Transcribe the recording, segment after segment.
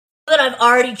I've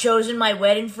already chosen my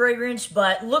wedding fragrance,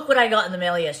 but look what I got in the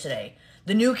mail yesterday.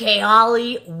 The new Kay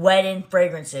Holly wedding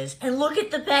fragrances. And look at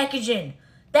the packaging.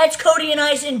 That's Cody and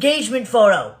I's engagement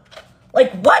photo.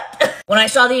 Like, what? When I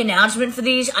saw the announcement for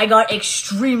these, I got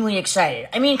extremely excited.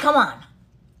 I mean, come on.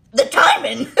 The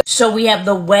timing. So we have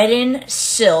the wedding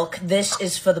silk. This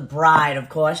is for the bride, of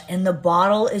course. And the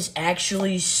bottle is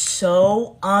actually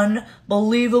so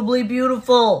unbelievably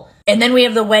beautiful. And then we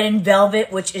have the wedding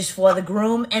velvet, which is for the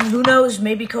groom. And who knows,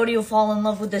 maybe Cody will fall in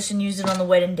love with this and use it on the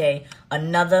wedding day.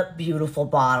 Another beautiful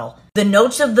bottle. The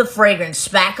notes of the fragrance: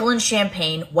 spackle and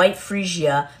champagne, white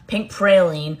freesia, pink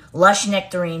praline, lush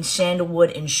nectarine,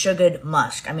 sandalwood, and sugared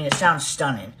musk. I mean, it sounds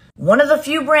stunning. One of the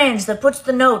few brands that puts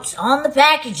the notes on the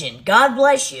packaging. God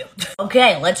bless you.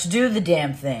 Okay, let's do the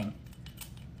damn thing.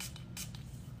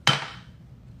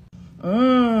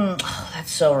 Oh, that's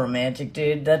so romantic,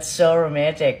 dude. That's so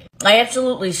romantic. I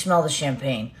absolutely smell the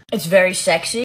champagne. It's very sexy.